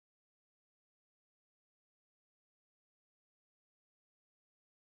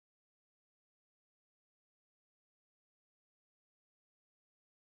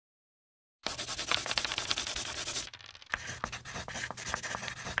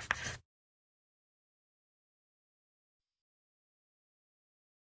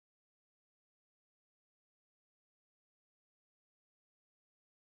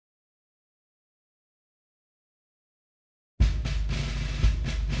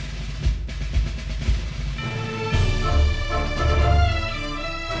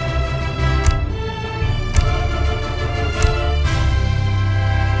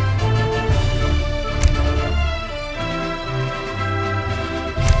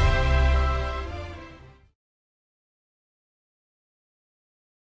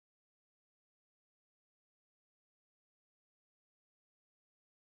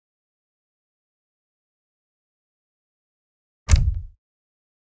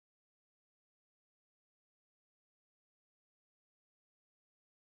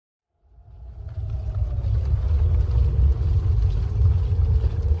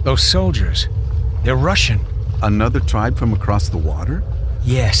Those soldiers, they're Russian. Another tribe from across the water?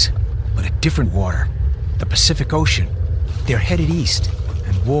 Yes, but a different water. The Pacific Ocean. They're headed east,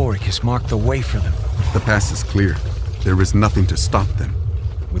 and Warwick has marked the way for them. The pass is clear. There is nothing to stop them.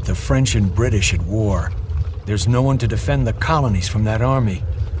 With the French and British at war, there's no one to defend the colonies from that army.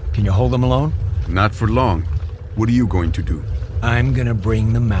 Can you hold them alone? Not for long. What are you going to do? I'm gonna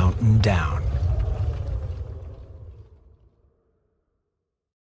bring the mountain down.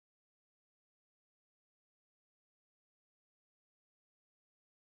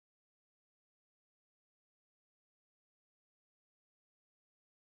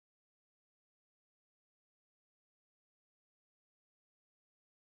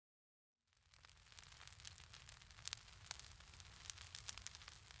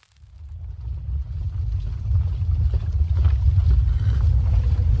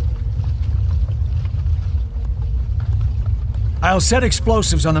 I'll set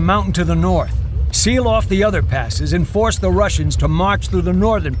explosives on the mountain to the north, seal off the other passes, and force the Russians to march through the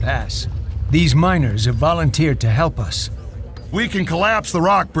northern pass. These miners have volunteered to help us. We can collapse the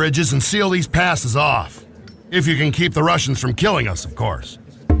rock bridges and seal these passes off. If you can keep the Russians from killing us, of course.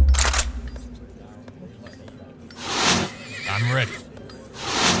 I'm ready.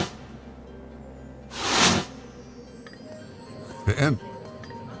 PM.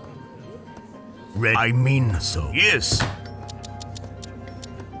 Ready? I mean so. Yes.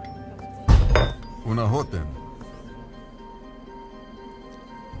 Una hotem.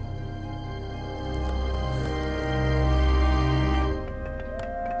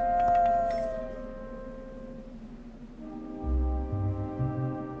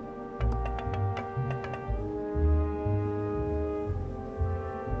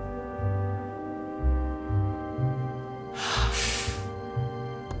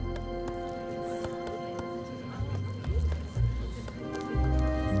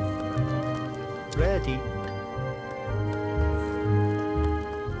 Ready.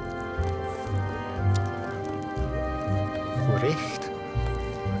 Recht.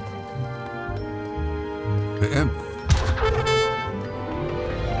 PM.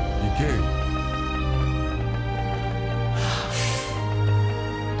 EK.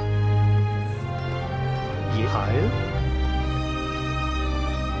 Heil.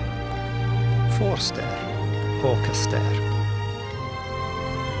 Forster. Håkaster.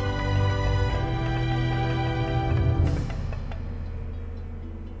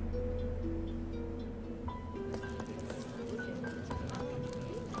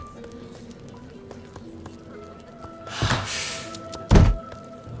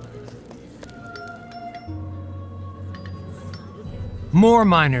 More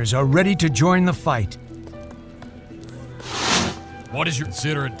miners are ready to join the fight. What is your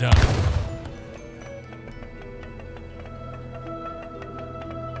consider it done?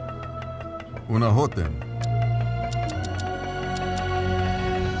 Una hotem.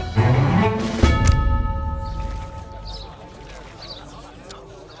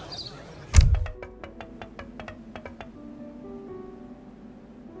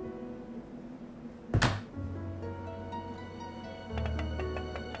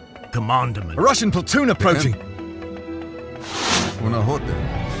 Commandment. A Russian platoon approaching. Una hotem.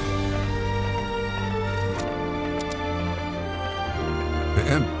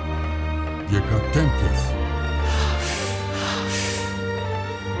 PM. Yekatempis.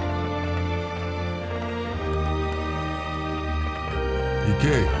 EK.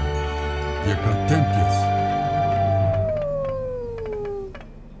 Yekatempis.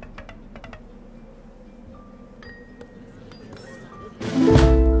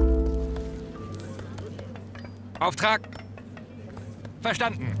 Auftrag.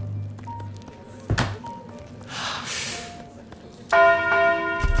 Verstanden.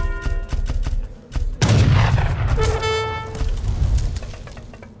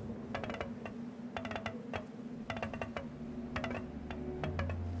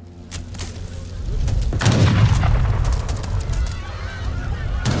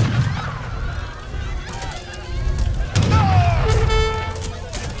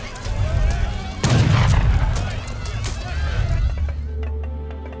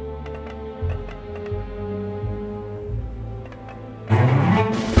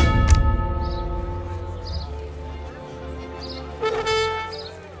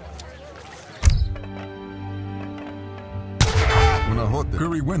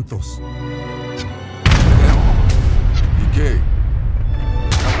 Curry Wentos. EK.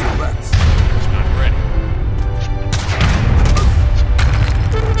 Captain Rats. I'm ready.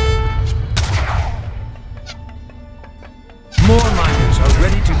 More miners are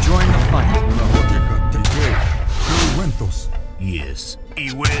ready to join the fight. Una hoteca. EK. Curry Wentos. Yes.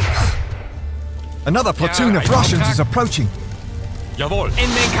 Y well. Another platoon of ein Russians Auftrag. is approaching. Jawohl. In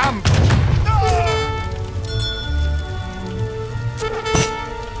den Kampf!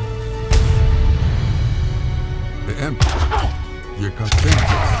 The Emperor. Die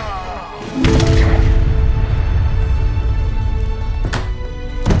Cartentiers.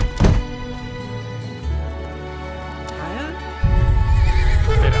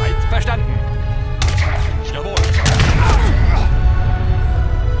 Bereit? Verstanden. Jawohl.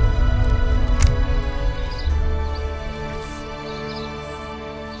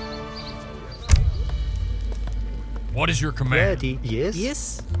 What is your command? Ready, yes.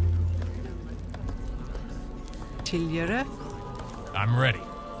 Yes. Tiljere. I'm ready.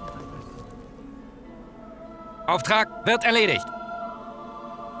 Auftrag wird erledigt.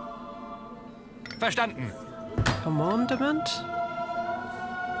 Verstanden. Commandment.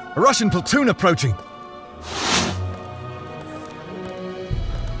 A Russian platoon approaching.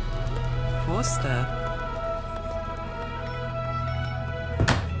 Forster.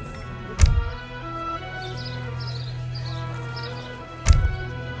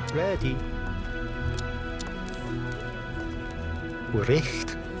 Ready.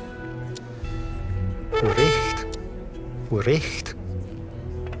 Recht. Recht. Recht.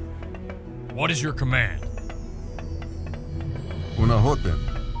 What is your command? Unahoten.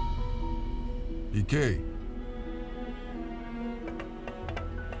 Ike.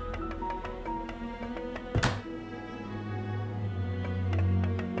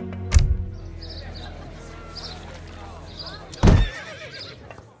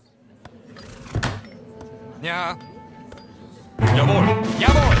 Ja. Jawohl.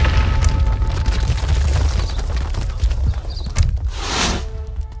 Jawohl.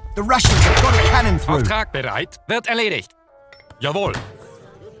 The Russians have got a cannon through. Auftrag bereit. Wird erledigt. Jawohl.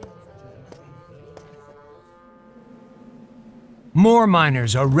 More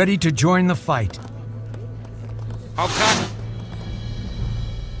miners are ready to join the fight. Auftrag.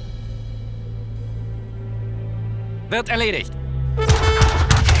 Wird erledigt.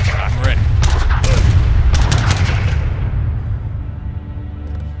 I'm ready.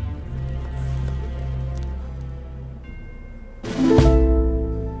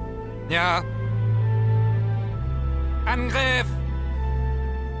 Ja. Angriff!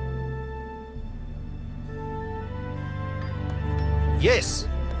 Yes.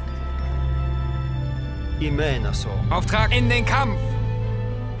 Imena så. Auftrag in den Kampf!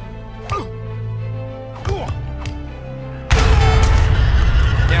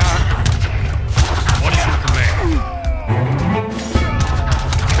 Ja. What is your command?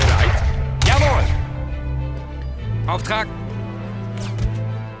 Bereit? Jawohl! Auftrag?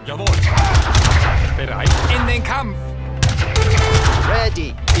 Jawohl! Bereit? In den Kampf!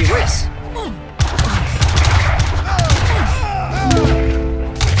 Ready. Yes.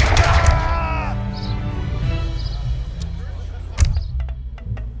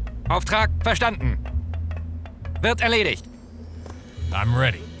 Auftrag verstanden. Wird erledigt. I'm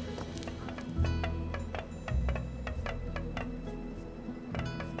ready.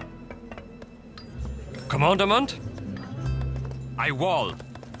 Commandement? I wall.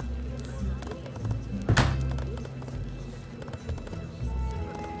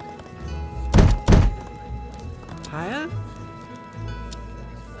 Teil.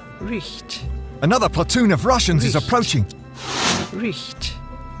 Richt. Another platoon of Russians is Richt. approaching. Richt.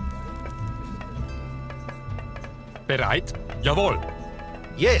 Bereit? Jawohl.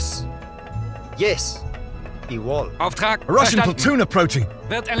 Yes. Yes. Die Wall. Auftrag A Russian verstanden. platoon approaching.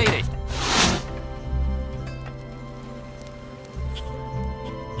 Wird erledigt.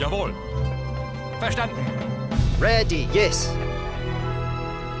 Jawohl. Verstanden. Ready. Yes.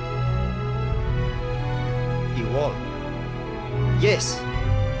 Die Wall. Yes.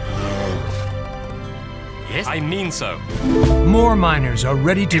 Yes. I mean so. More miners are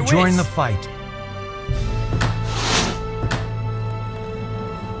ready to join the fight.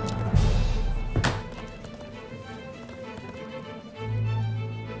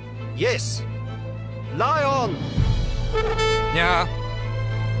 Yes. Lie on. Ja.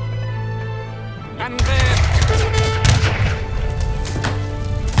 Angriff!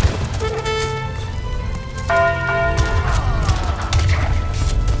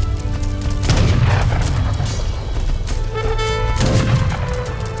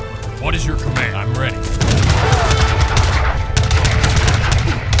 What is your command? I'm ready.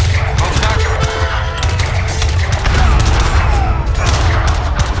 Auftrag.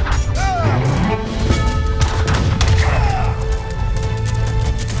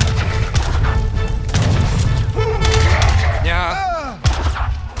 Ja.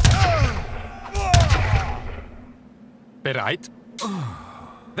 Bereit?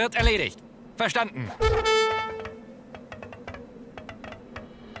 Wird erledigt. Verstanden.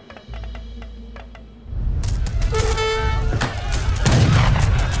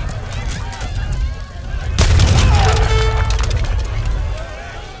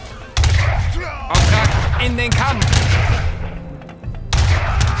 Auftrag in den Kampf.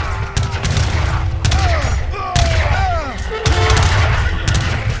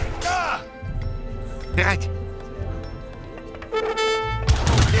 Bereit.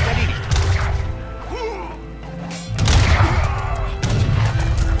 Wird erledigt.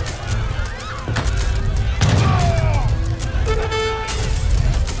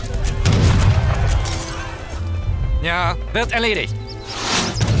 Ja, wird erledigt.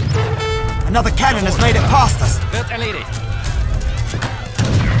 Another cannon has made it past us. Wird erledigt.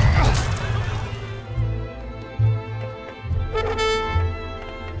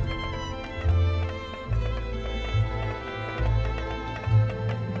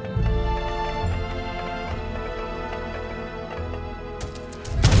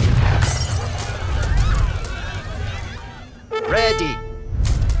 Ready.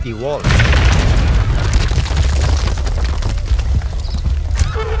 Die Wall.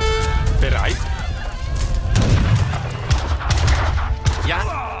 Bereit? Ja,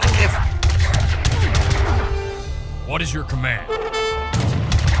 Angriff. What is your command?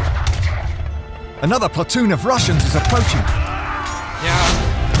 Another platoon of Russians is approaching. Ja.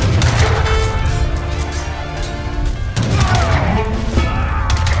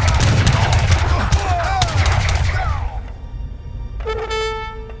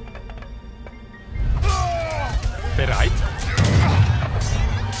 Bereit?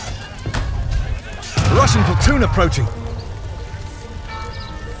 Russian platoon approaching.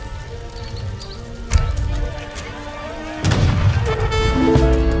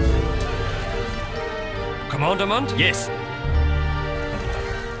 Commandement? Yes.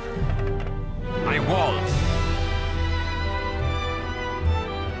 My wall.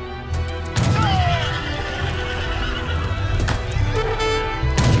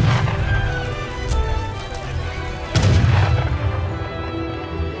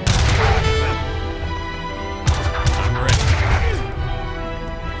 I'm ready.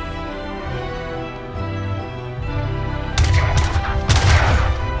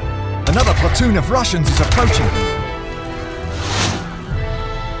 Another platoon of Russians is approaching.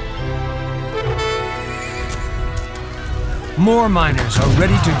 More miners are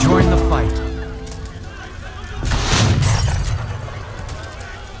ready to join the fight.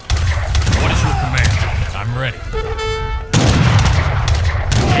 What is your command? I'm ready.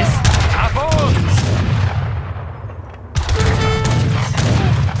 Yes, avance!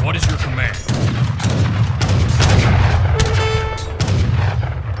 What is your command?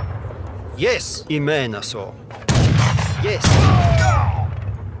 Yes, imena så. Yes.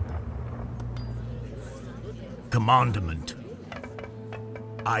 Commandment.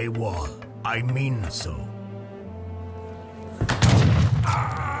 I will. I mean so.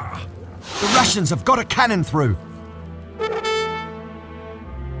 The Russians have got a cannon through.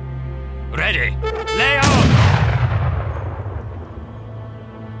 Ready. Lay on!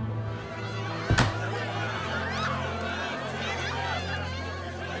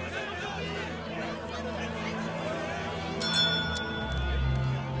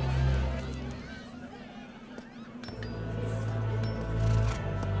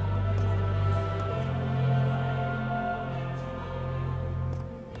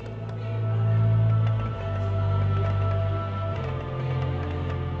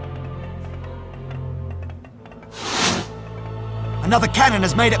 Another cannon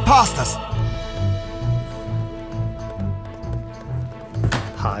has made it past us.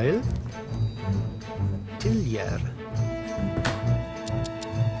 Heil. Tiljer.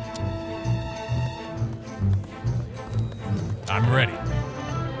 I'm ready.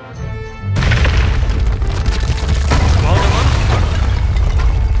 Commandement?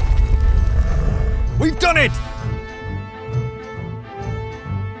 We've done it!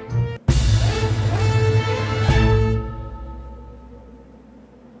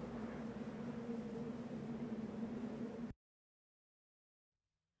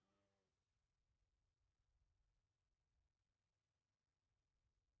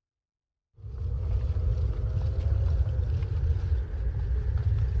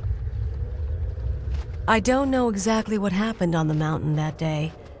 I don't know exactly what happened on the mountain that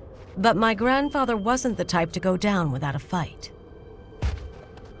day, but my grandfather wasn't the type to go down without a fight.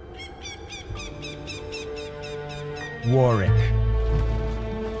 Warwick.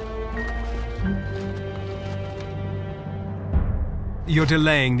 You're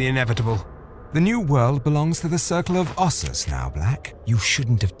delaying the inevitable. The new world belongs to the Circle of Ossus now, Black. You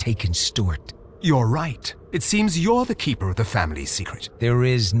shouldn't have taken Stuart. You're right. It seems you're the keeper of the family's secret. There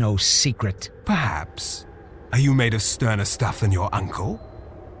is no secret. Perhaps. Are you made of sterner stuff than your uncle?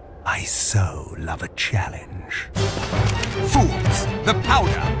 I so love a challenge. Fools! The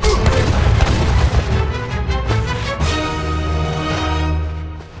powder!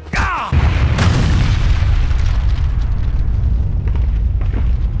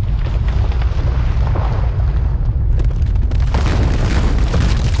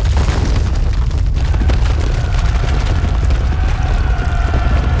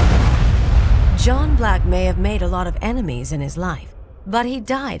 John Black may have made a lot of enemies in his life, but he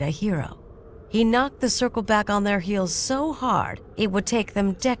died a hero. He knocked the Circle back on their heels so hard, it would take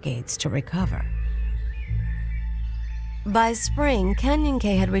them decades to recover. By spring,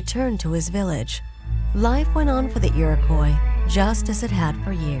 Kanyinke had returned to his village. Life went on for the Iroquois, just as it had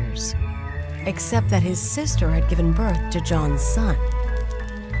for years. Except that his sister had given birth to John's son.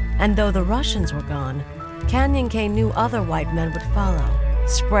 And though the Russians were gone, Kanyinke knew other white men would follow,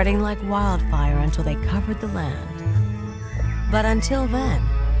 spreading like wildfire until they covered the land. But until then,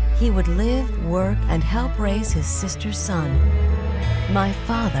 he would live, work, and help raise his sister's son, my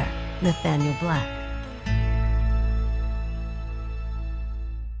father, Nathaniel Black.